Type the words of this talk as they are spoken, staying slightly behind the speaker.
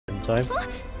time.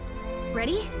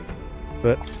 Ready?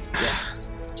 But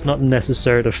it's not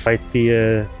necessary to fight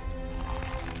the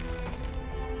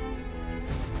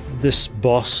this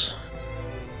boss.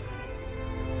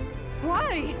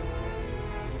 Why?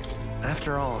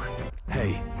 After all.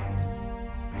 Hey.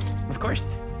 Of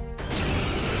course.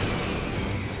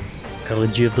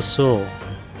 Elegy of the Soul.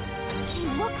 You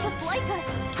look just like us.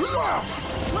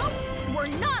 Well, we're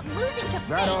not losing to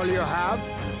That all you have?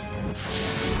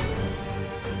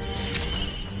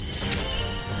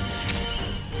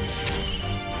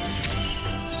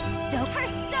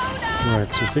 Persona!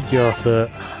 Alright, so Vidyartha.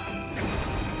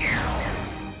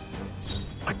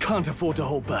 I can't afford to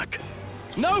hold back.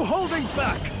 No holding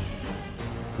back!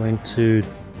 Going to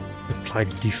apply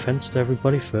defense to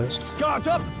everybody first. Guards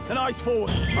up and eyes forward.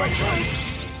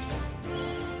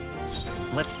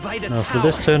 Let's fight this Now for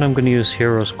this turn I'm going to use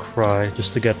Hero's Cry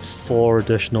just to get 4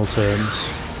 additional turns.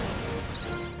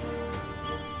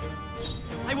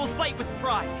 I will fight with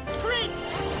pride. Prince!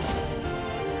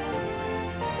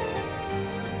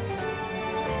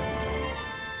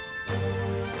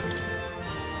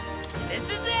 This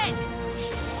is it!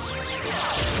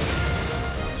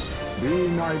 Be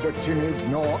neither timid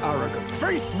nor arrogant.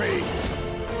 Face me!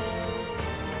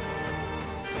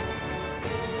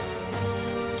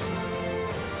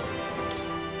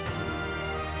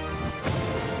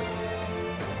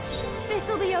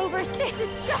 This'll be over. This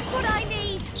is just what I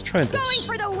need. Let's try this. Going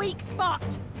for the weak spot.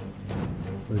 Do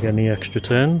we get any extra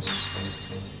turns?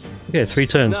 Okay, 3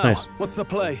 turns, Now, nice. what's the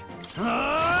play?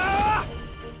 Gonna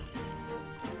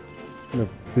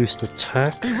boost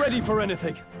attack. Be ready for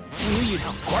anything. Need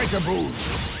help. Quite a boost.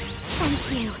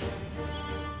 Thank you.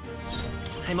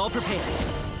 I'm all prepared.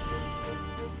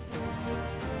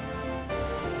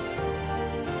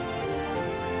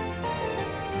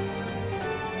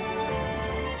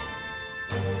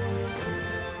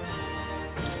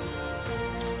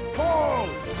 Fall!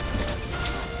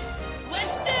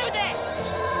 Let's do this!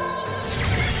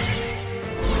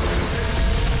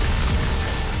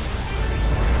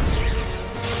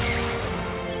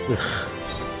 Ugh.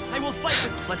 I will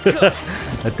fight with. Let's go.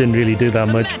 That didn't really do that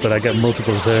much, but I get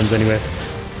multiple turns anyway.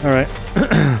 Alright.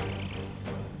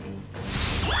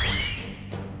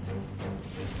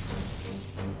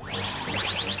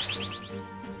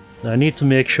 I need to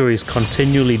make sure he's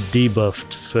continually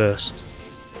debuffed first.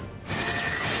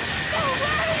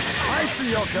 I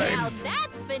see your game. Now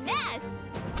that's finesse.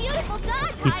 Beautiful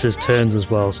dodge. Eats his turns as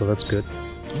well, so that's good.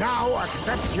 Now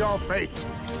accept your fate.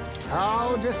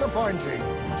 How disappointing.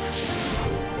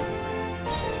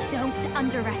 Don't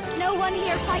underestimate. No one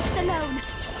here fights alone.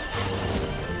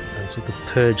 And so the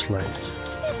Purge Light.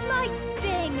 This might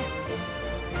sting.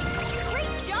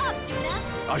 Great job, Juna.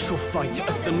 I shall fight Now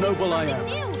as the let's noble I make am.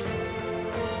 something new.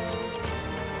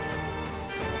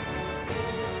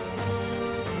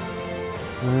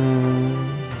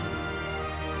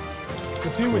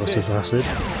 Could do with Corrosive this. Acid.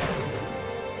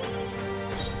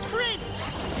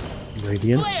 Prince!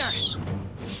 Radiance.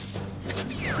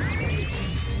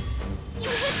 You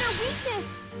hit their weakness.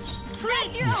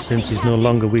 That's your Since he's no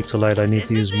longer weak to light, I need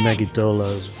to use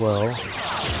Megidola as well.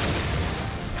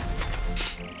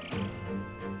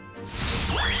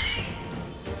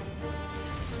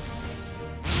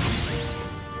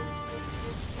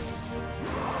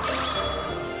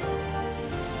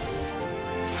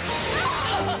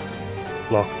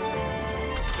 Block.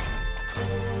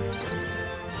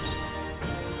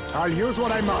 I'll use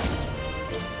what I must.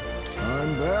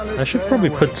 I'm barely I should staying probably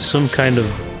awake. put some kind of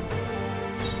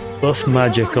buff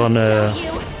magic on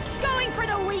Going for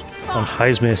the weak spot. on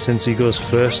Heismir since he goes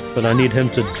first, but I need him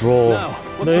to draw. Now,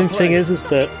 what's The the only thing play? is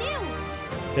that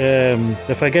Something new.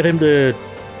 if I get him to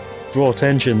draw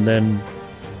attention, then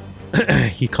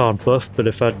he can't buff. But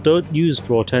if I don't use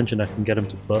draw attention, I can get him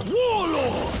to buff.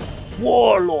 Warlord!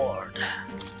 Warlord.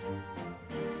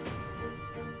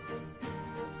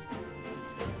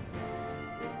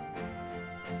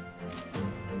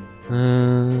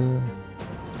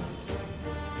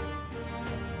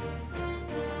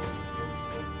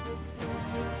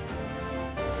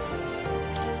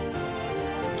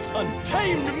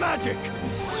 Untamed magic!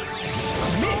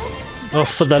 Missed! Oh,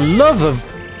 for the love of...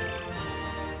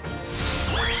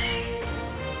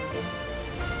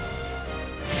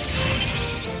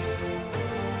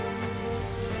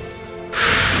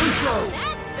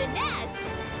 That's finesse.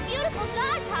 Beautiful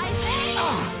dodge,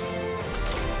 Heisman.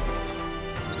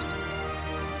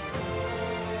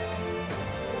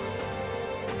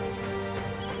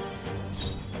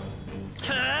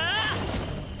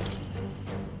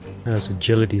 His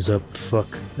agility's up. Fuck.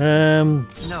 No.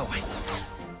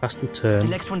 Pass the The turn.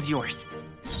 next one's yours.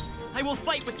 I will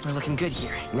fight with. We're looking good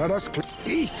here. Let us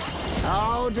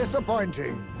How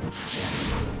disappointing.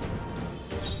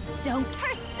 Don't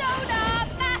persona,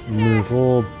 master! Move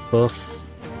all buff.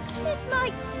 This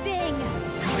might sting.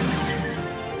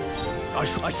 I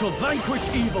shall vanquish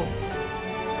evil.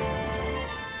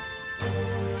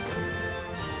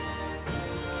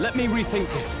 Let me rethink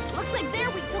this. Looks like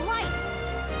they're weak to light.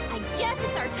 I guess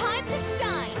it's our time to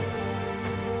shine.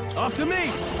 After me!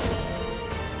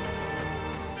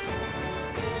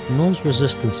 And those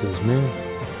resistances, man.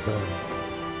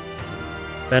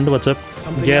 Bender, what's up?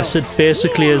 Something yes, else. it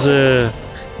basically is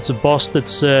it's a boss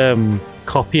that's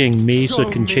copying me, so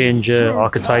it can change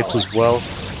archetypes as well.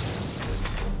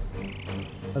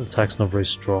 That attack's not very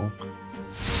strong.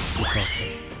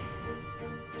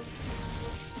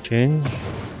 Change.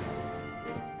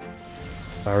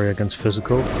 Barrier against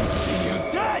physical. You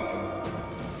dead!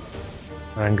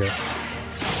 Anger.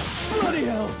 Bloody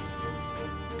hell!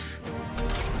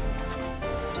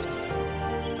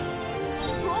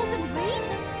 Trolls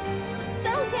enraged?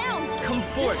 Settle down. Come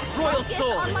forth, Just royal focus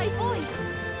soul. on my voice.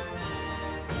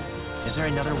 Is there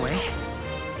another way?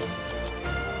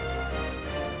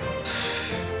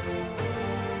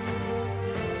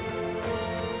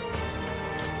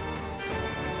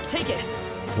 Take it.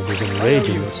 Well, there's a rage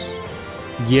in this.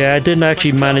 Yeah, I didn't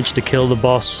actually manage to kill the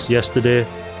boss yesterday.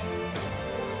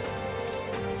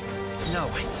 No,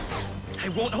 I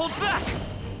won't hold back.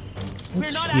 We're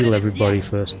Let's not out heal of this everybody yet.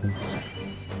 first then.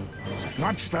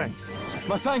 Much thanks.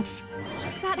 My thanks.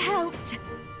 That helped.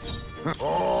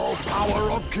 Oh,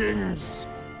 power of kings.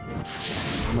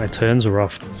 My turns are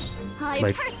off, I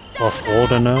like, persona, off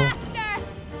order now. master.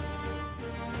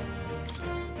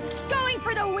 Going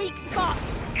for the weak spot.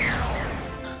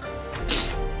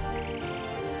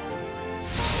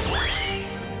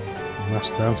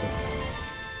 Last dancer.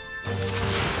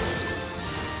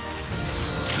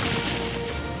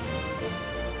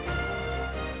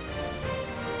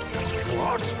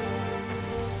 What?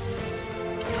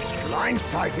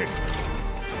 Blindsided.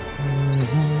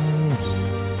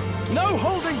 No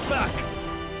holding back!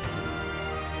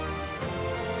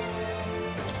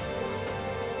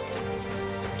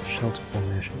 Shelter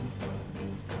formation.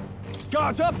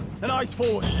 Guards up and eyes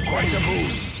forward. Quite a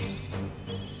move.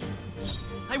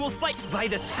 I will fight by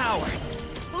this power.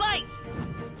 Light!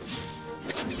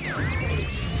 You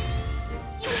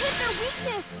hit their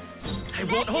weakness. I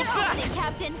won't That's hold your back. opening,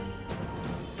 Captain.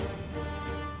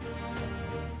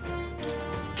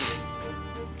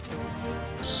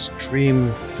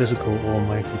 Extreme physical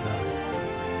almighty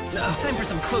damage. Time for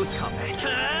some close combat.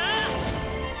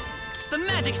 The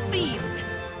magic seeds!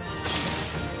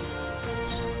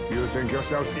 You think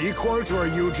yourself equal to a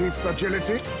Ujief's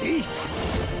agility?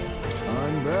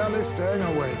 I'm barely staying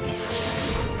awake.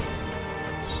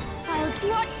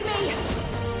 Watch me.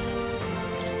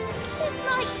 This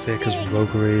might Fake as sting.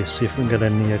 roguery, see if we can get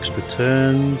any extra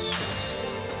turns.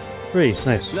 3,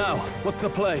 nice. Now, what's the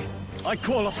play? I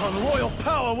call upon royal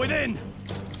power within!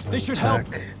 This should help.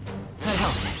 Attack. That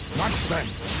helped. Much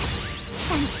thanks.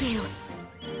 Thank you.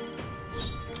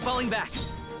 Falling back.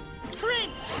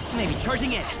 Prince! Maybe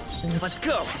charging in. Let's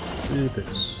go. Do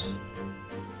this.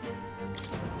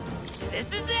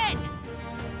 This is it!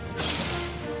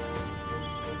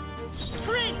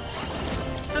 Prince!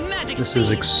 The magic This is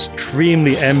seed.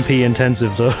 extremely MP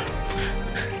intensive though.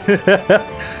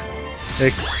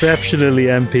 Exceptionally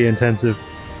MP intensive.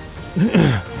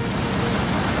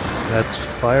 That's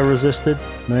fire resisted.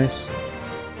 Nice.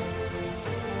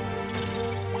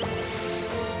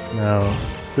 Now,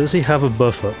 does he have a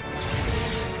buffer?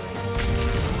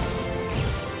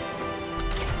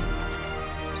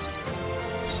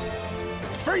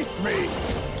 Face me!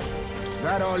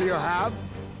 That all you have?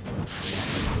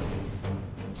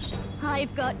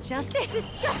 I've got this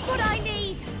is just what I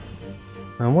need.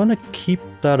 I want to keep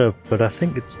that up, but I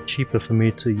think it's cheaper for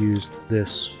me to use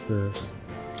this first.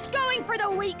 Going for the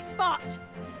weak spot.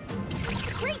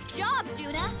 Great job,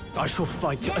 Judah. I shall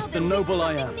fight Now as the they're weak to noble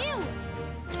I am. something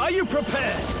new. Are you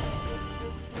prepared?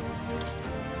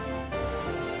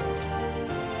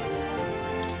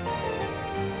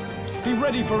 Be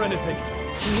ready for anything.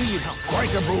 Knew you'd help.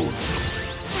 Quite a move.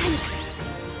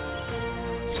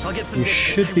 I'll get some You distance.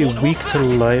 should I be won't weak hold to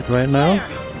back. light right now. There.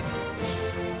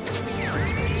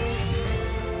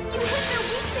 You hit their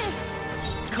weakness.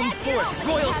 Come That's your forth, opening,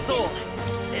 royal Captain. soul.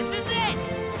 This is it!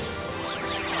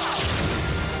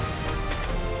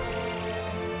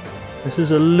 This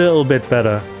is a little bit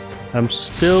better. I'm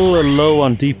still low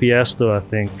on DPS though, I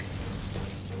think.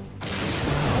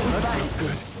 That's not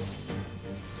good.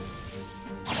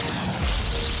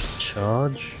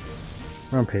 Charge.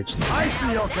 Rampage. I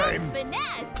see your That's game.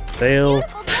 finesse. Fail.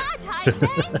 Beautiful dodge, High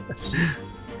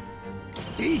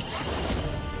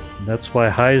That's why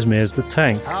Heisme is the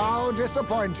tank. How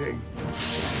disappointing.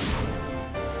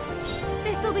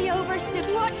 This'll be over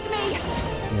soon. Watch me.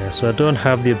 Yeah, so I don't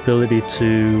have the ability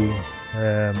to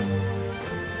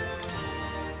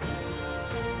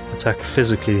attack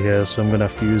physically here, so I'm gonna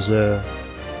have to use a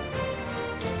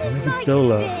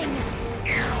Dola.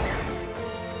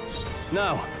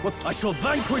 Now, I shall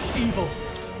vanquish evil.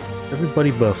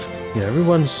 Everybody buffed. Yeah,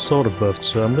 everyone's sort of buffed,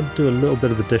 so I'm gonna do a little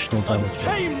bit of additional damage.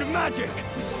 Untamed magic.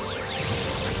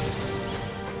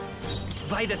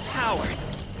 By this power.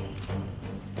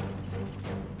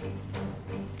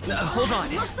 Hold on.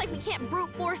 Looks like we can't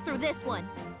brute force through this one.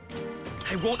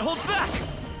 I won't hold back.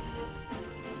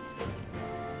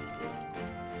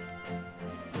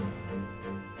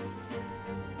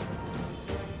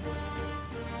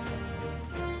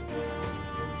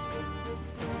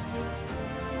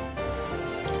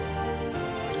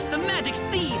 The magic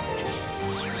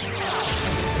seeds.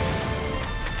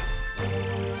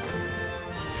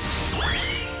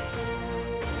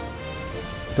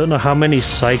 Don't know how many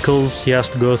cycles he has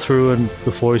to go through and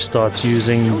before he starts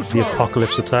using the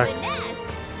Apocalypse attack.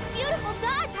 Beautiful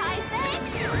dodge,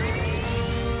 Heisme.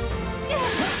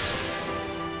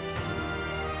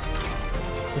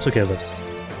 It's okay though.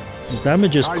 The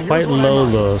damage is quite low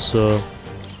though, so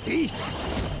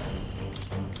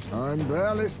I'm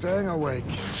barely staying awake.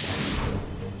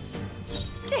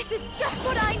 This is just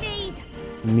what I need.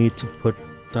 we need to put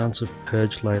Dance of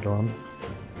Purge Light on.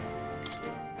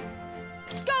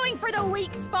 Going for the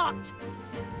weak spot.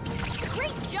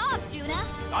 Great job, Juna.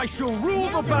 I shall rule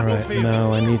the Alright, battlefield.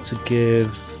 now I need to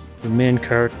give the main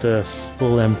character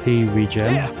full MP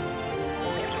regen. Here.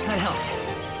 That helps.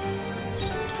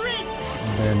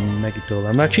 And then Megadola.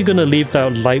 I'm actually going to leave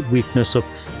that light weakness up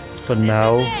for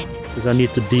now, because I need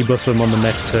to debuff him on the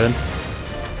next turn.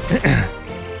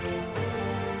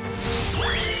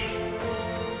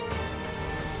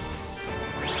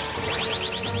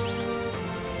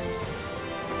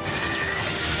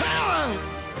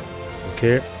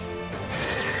 Okay.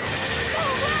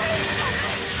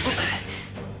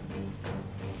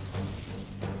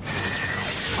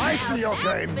 I see your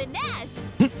That's game.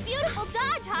 finesse. Beautiful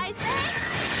dodge, Heisme.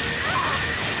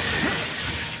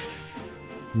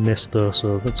 Missed though,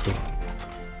 so that's good.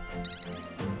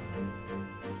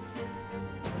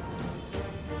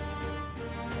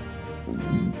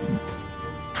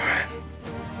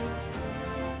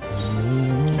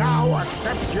 Now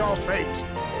accept your fate.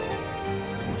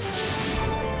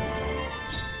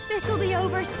 This'll be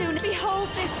over soon. Behold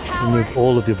this power. Remove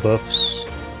all of your buffs.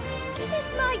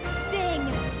 This might sting.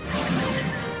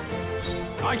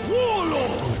 I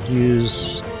warlord.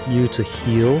 Use you to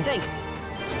heal. Thanks.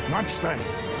 Much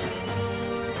thanks.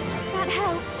 That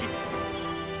helped.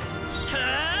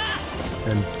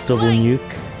 And double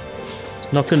nuke.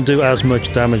 It's not going to do as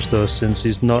much damage though, since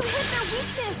he's not Their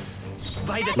weakness.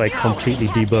 By this like power. completely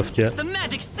debuffed yet. The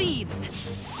magic seeds.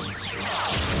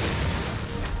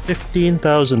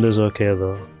 15,000 is okay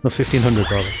though. No,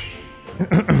 1,500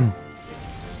 rather.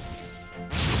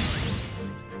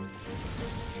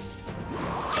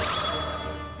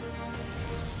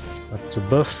 That's a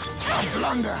buff. A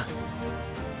blunder.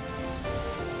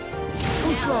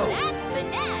 Too slow. That's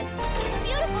finesse.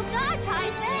 Beautiful dodge,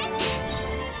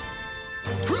 Heisme.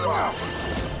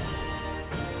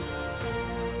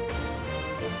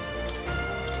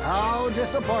 How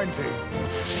disappointing.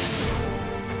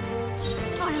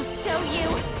 I'll show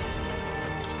you.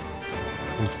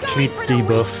 Complete Going for the weak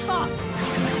debuff. spot.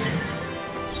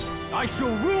 I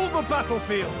shall rule the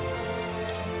battlefield.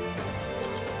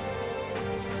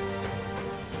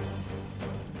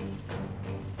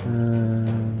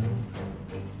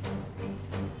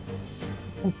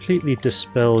 Completely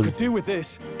dispelled Could do with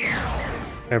this.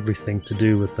 everything to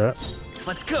do with that.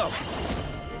 Let's go.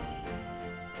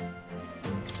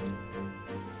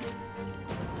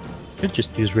 Could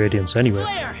just use Radiance anyway.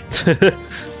 Flare.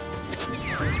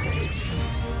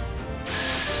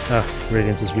 Ah,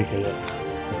 Radiance is weaker yet.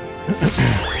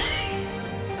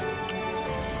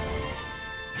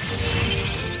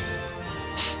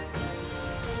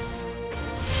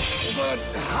 But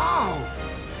how?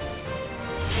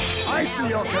 I see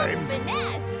your That's game.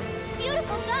 finesse.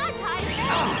 Beautiful dodge, Heisme.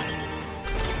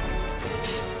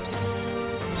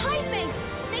 Heisme,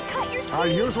 they cut your sleeve. I'll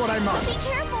use what I So must. be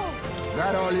careful.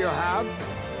 That all you have?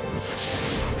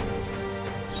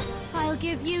 I'll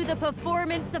give you the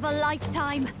performance of a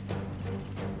lifetime.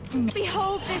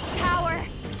 Behold this power.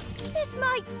 This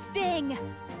might sting.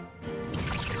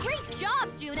 Great job,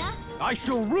 Juna. I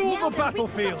shall rule Now the they're weak to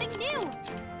battlefield. something new.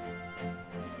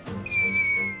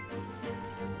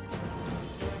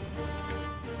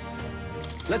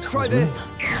 Let's try this.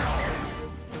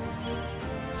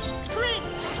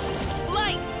 Prince!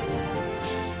 Light!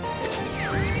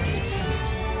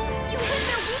 You hit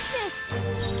their weakness!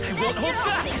 I won't That's your hold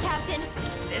back! opening, Captain!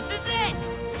 This is it!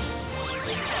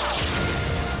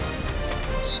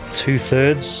 It's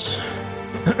 2/3.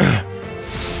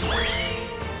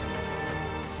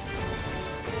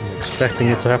 I'm expecting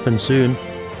it to happen soon.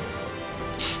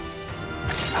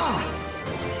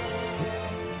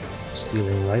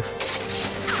 Stealing life.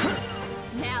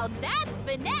 Now that's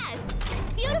finesse!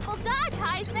 Beautiful dodge,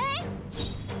 Heisman!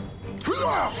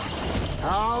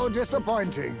 How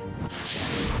disappointing.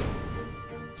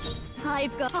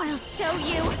 I'll show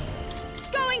you!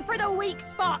 Going for the weak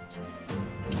spot!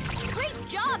 Great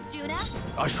job, Juna!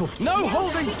 I shall. No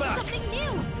holding Teach back. something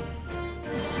new!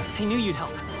 I knew you'd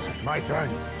help. My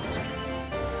thanks.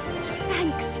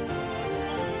 Thanks!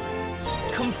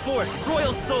 Come forth,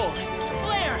 Royal Soul!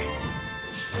 Flare!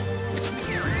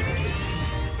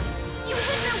 You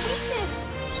hit their weakness!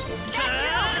 That's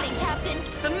your opening, Captain!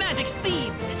 The magic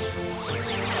seeds!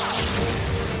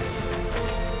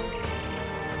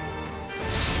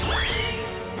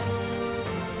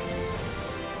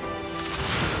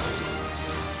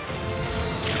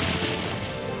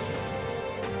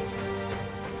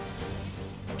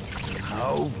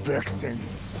 How vexing.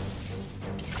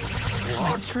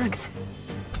 My strength.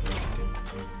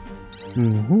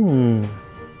 Mm-hmm.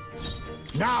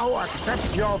 Now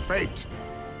accept your fate.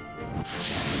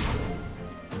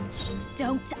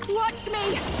 Don't watch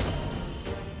me!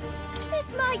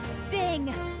 This might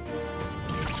sting!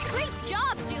 Great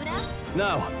job, Juna!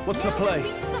 Now, what's the Now we're play?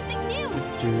 weak to something new!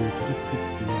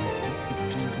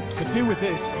 Could do with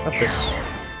this. Up this.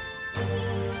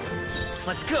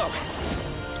 Let's go!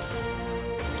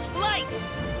 Light!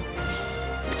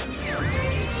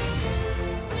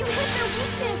 You hit their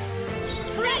weakness!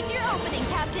 That's your opening,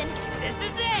 Captain! This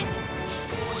is it!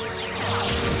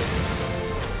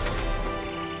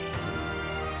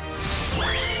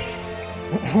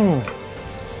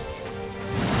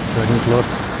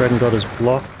 Dragon God is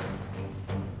blocked.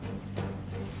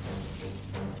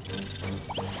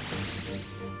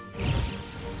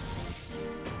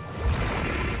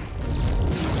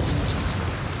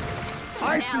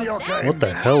 I see your game. What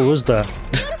the hell was that?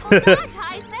 Beautiful dodge,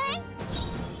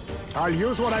 Heisman! I'll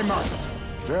use what I must.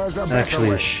 There's a better Actually,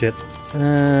 way. shit.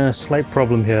 Slight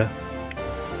problem here.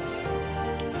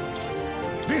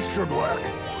 This should work.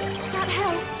 That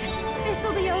helped.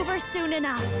 This'll be over soon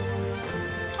enough.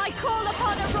 I call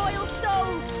upon a royal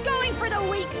soul, going for the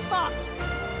weak spot.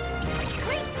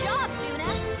 Great job,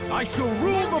 Juna. I shall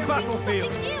rule Now the we're weak to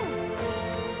battlefield. something new.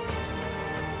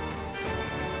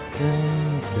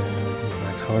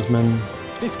 Max Hosman.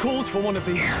 This calls for one of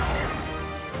these.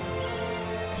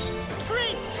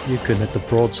 Prince! You can hit the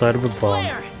broadside of a bomb.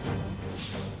 Flare!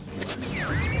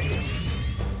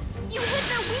 You hit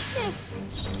their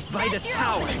weakness. By That's this your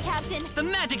power! opening, Captain. The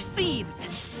magic seeds!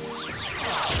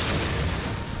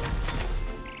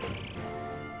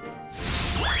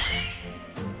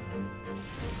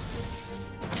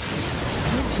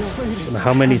 Don't know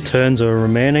how many turns are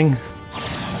remaining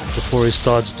before he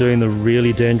starts doing the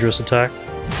really dangerous attack.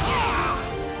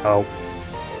 Ow.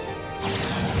 That's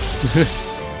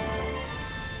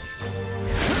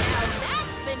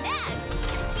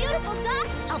finesse. Beautiful dot.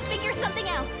 I'll figure something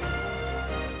out.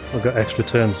 I've got extra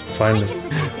turns, I finally. can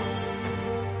protect us.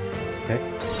 Okay.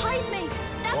 Heisman,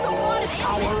 that's a lot of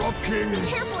Power ailments. of Be kings.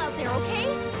 careful out there, okay?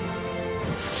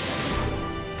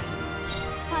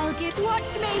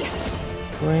 Watch me.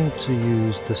 Going to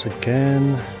use this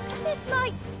again. This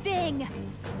might sting.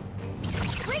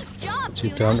 Great job, Two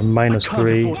Juna. down to minus I can't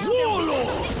 3. afford- Now they're doing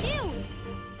Warlord! something new.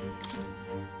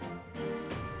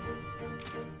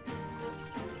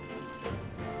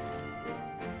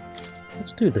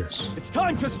 Let's do this. It's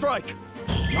time to strike!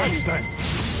 Much thanks.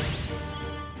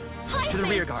 To the Heisman,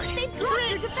 rear guard. They've dropped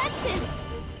your defenses.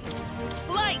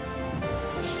 Light!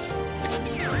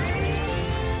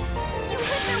 You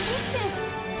hit their weakness.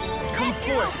 Come That's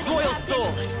your forth, opening, Royal Captain.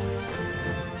 Soul!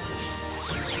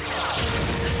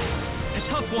 A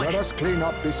tough one! Let us clean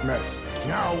up this mess.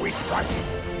 Now we strike.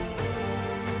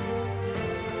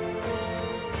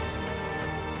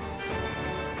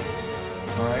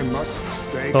 I must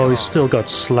stay Oh, calm. he's still got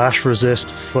slash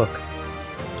resist. Fuck.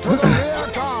 To the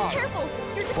rear guard! Careful,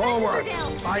 your defenses Forward! are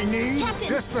down. I need Captain,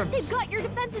 distance. they've got your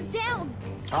defenses down.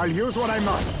 I'll use what I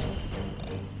must.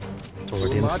 It's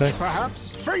already Too in much, effect. perhaps?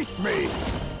 Face me!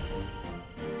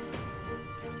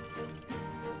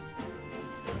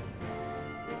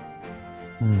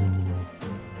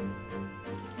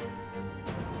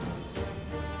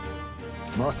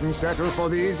 Mustn't settle for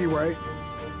the easy way.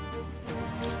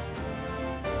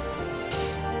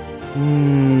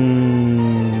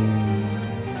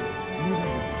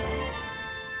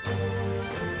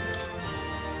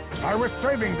 I was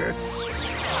saving this.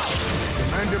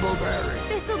 Commendable berry.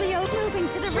 This'll be moving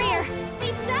to the rear.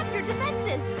 They've sapped your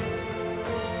defenses.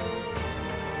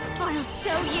 I'll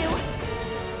show you.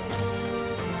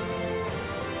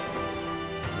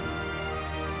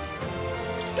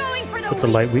 Going for the Put the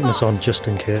light weak weakness spot. on just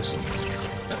in case.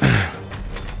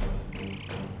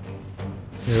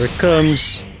 Here it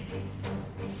comes.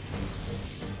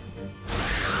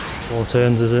 4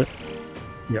 turns, is it?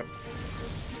 Yep.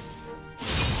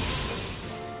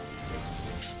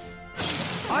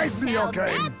 I see Now your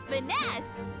game. that's finesse.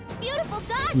 Beautiful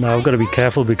dodge. Now I've got to be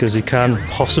careful because he can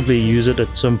possibly use it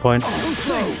at some point.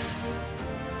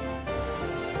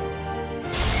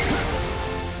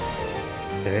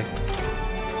 Okay.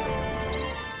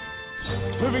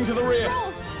 Moving to the rear.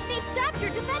 Control. They've sapped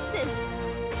your defenses.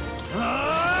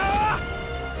 Ah!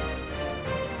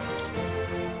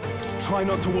 Try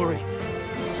not to worry.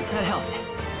 That helped.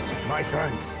 My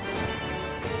thanks.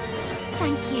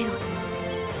 Thank you.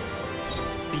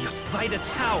 Be a Vitus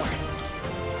power.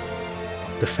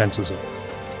 Defenses up.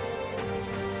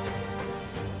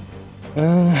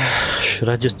 Should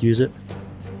I just use it?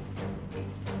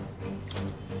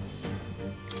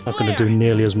 Not going to do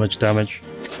nearly as much damage. You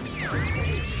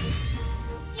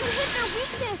hit their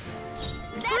weakness.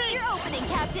 That's your opening,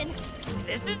 Captain.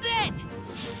 This is it.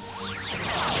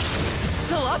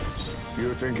 Still up?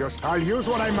 You think I'll use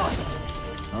what I must.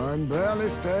 I'm barely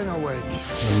staying awake.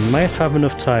 I might have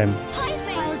enough time.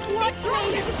 They've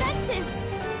trained your defenses.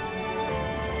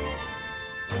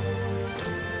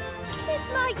 This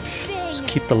might sting. Let's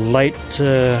keep the light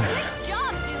Great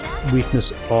job, Judah.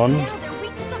 weakness on. Now they're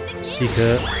weak to something new.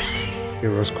 Seeker,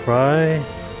 Hero's Cry.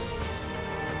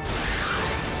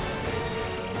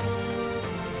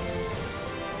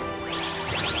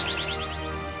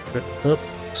 Crit up,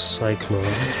 Cyclone.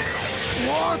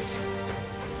 What?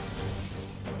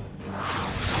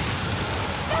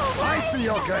 I see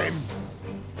your game.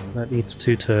 That eats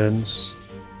 2 turns.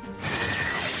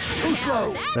 Too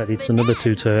slow. That eats another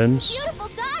 2 turns. Beautiful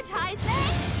dodge,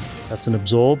 Heisman. That's an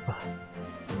absorb.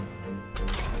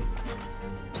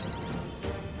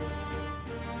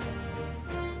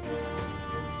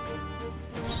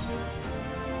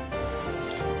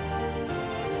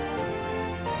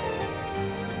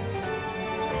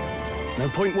 No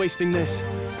point wasting this.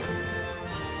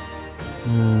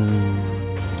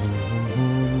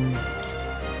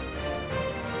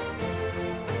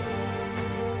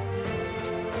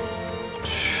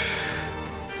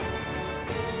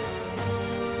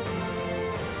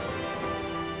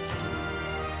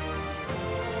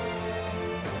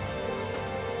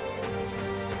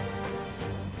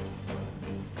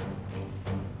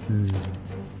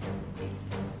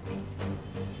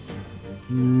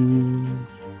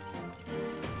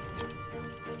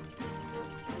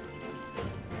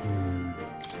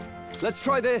 Let's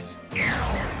try this.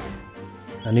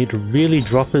 I need to really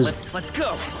drop his Let's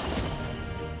go.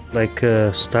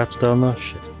 stats down there.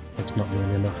 Shit, that's not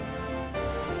really enough.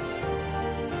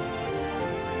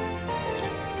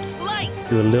 Light.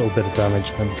 Do a little bit of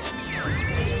damage then. You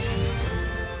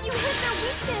hit their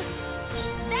weakness.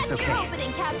 That's It's your okay.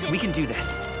 opening, Captain. We can do this.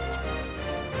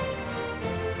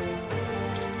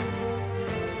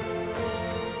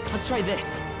 Let's try this.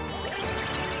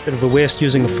 Bit of a waste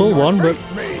using a full one, but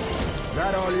Face me.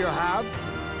 That all you have?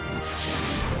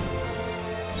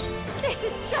 This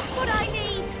is just what I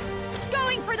need.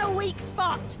 Going for the weak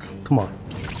spot. come on,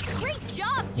 Great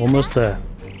job, Judah. almost there.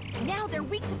 Now they're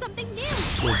weak to something new.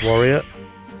 Good warrior.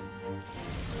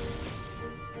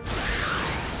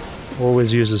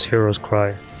 Always uses Hero's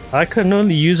Cry. I can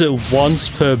only use it once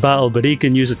per battle, but he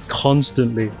can use it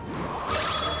constantly.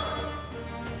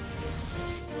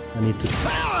 I need to...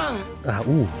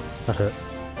 ooh, that hurt.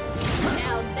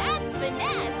 Now that's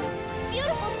finesse.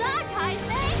 Beautiful dodge,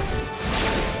 Heisman.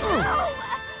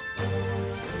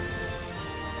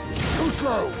 Too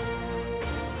slow.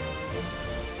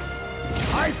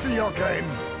 I see your game.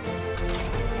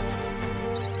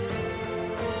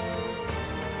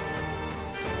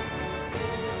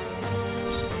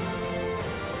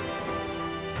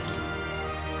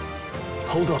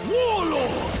 Hold up.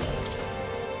 Warlord!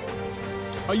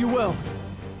 Are you well?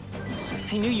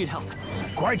 I knew you'd help.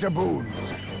 Quite a boon.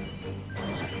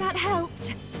 That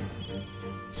helped.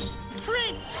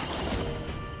 Prince!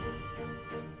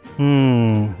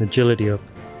 Agility up.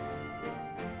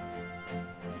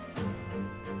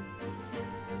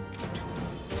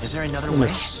 Is there another I'm gonna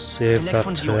way? save The next that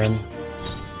one's turn. yours.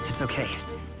 It's okay.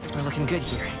 We're looking good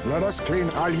here. Let us clean.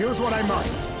 I'll use what I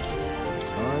must.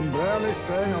 I'm barely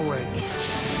staying awake.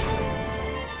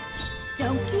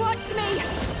 Watch me!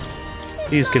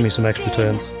 Please give me some extra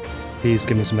turns. Please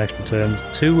give me some extra turns.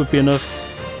 2 would be enough.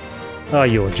 Ah,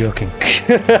 you're joking.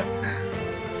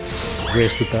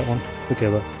 Wasted that one. Okay,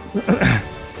 well.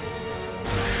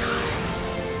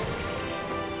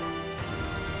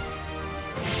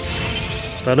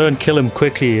 If I don't kill him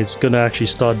quickly, it's gonna actually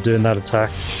start doing that attack.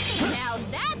 Now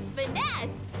that's finesse!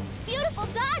 Beautiful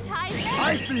dodge, Heisman!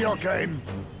 I see your game!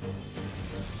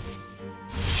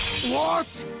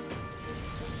 What?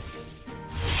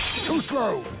 Too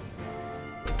slow!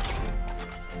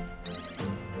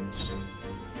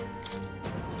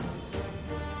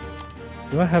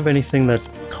 Do I have anything that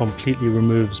completely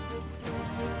removes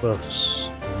buffs?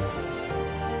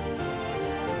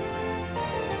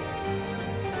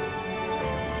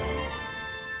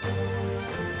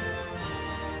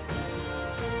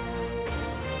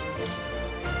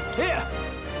 Here!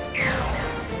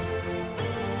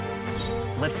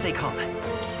 Let's stay calm.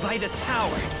 By this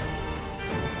power.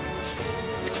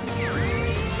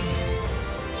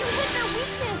 You hit their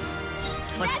weakness!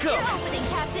 Let's That's go. your opening,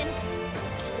 Captain!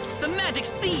 The magic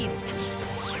seeds!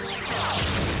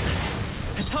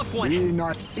 A tough one. Be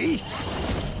not thief!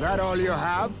 That all you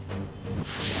have?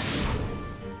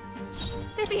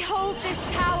 Behold this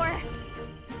power!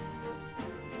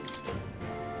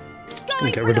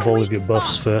 Gonna get rid of all of your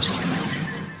buffs first.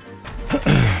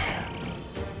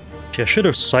 Okay, I should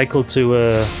have cycled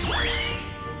to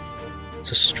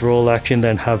Stroll action,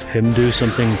 then have him do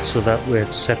something so that way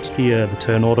it sets the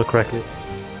turn order correctly.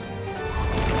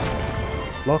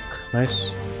 Block,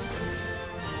 nice.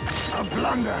 A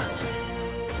blunder!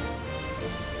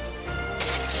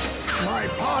 My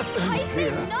partner's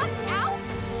here! Heisman's knocked out?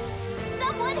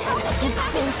 Someone help us get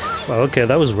back in time! Well, okay,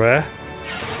 that was rare.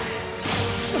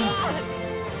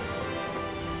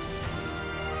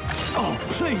 Oh,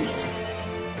 please!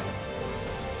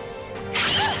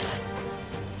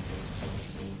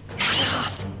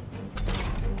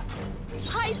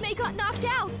 Heisman got knocked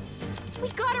out! We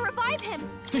gotta revive him!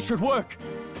 This should work!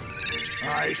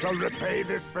 I shall repay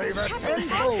this favor Captain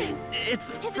tenfold! Frozen!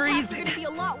 It's His attacks are freezing. gonna be a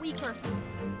lot weaker.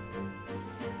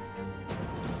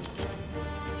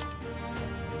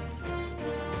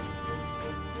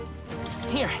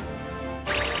 Here.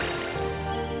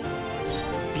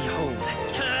 Behold.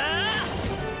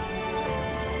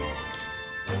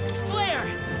 Flare!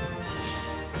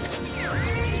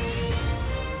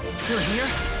 Still here?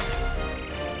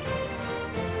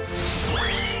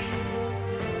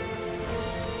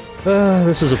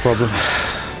 This is a problem.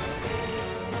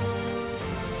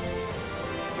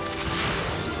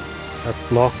 That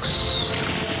blocks.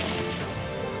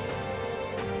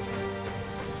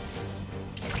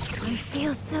 You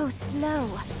feel so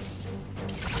slow.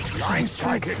 Line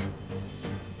sighted!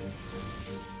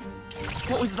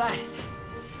 What was that?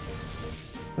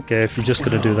 Okay, if you're just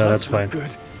gonna do that, that's fine.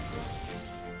 Good.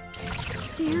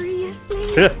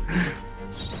 Seriously?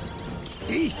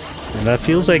 And that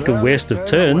feels like a waste of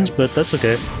turns, but that's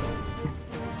okay.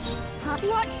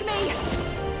 Watch me!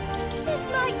 This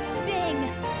might sting!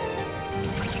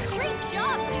 Great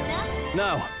job, Juna!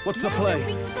 Now, what's the Now they're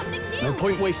play? weak to something new! No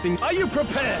point wasting. Are you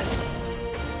prepared?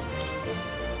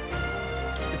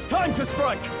 It's time to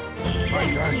strike! My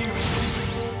thanks!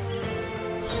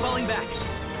 Falling back.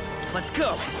 Let's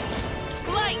go.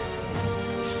 Light!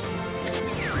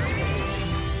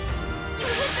 You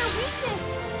hit their weakness!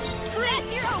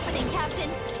 That's your opening, Captain!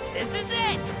 This is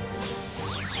it!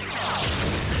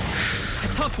 A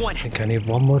tough one. I think I need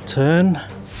one more turn.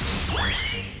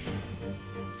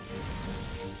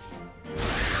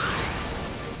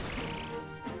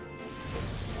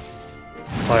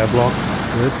 Fire block,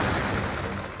 good.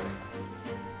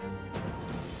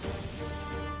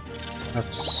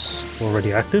 That's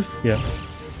already active, yeah.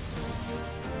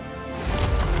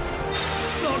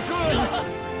 Not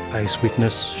good! Ice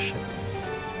weakness. Shit.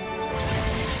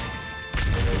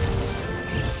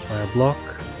 Fire block.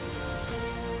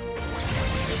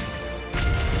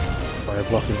 Fire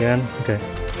block again. Okay.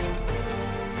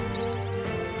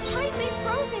 Heisman's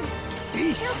frozen!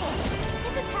 Careful!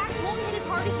 His attacks won't hit as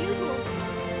hard as usual.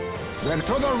 Then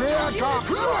to the rear, Dark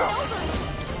Move Ruler! it over!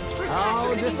 Her attacks are How gonna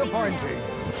be weak disappointing!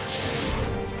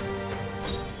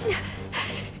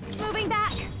 now. Moving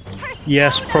back!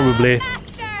 Yes, Persona probably.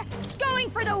 Master! Going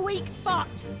for the weak spot!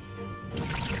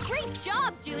 Great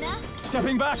job, Juna!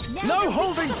 Stepping back! Now No they're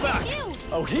holding weak to back! something new.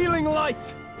 Oh, healing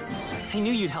light! I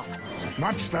knew you'd help.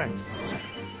 Much thanks!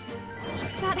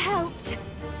 That helped.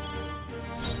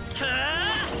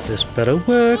 This better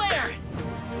work. Flare!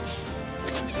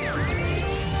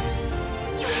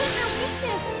 You hit their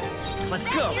weakness! Let's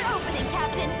That's go. your opening,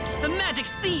 Captain! The magic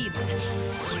seeds!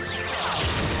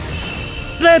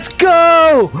 Let's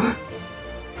go!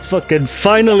 Fucking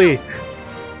finally!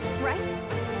 Right?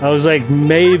 I was like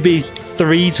maybe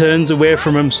 3 turns away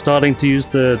from him starting to use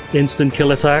the instant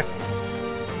kill attack.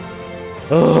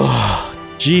 Oh,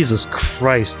 Jesus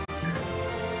Christ.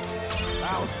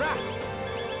 How's that?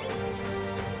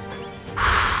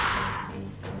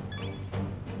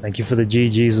 Thank you for the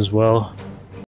GGs as well.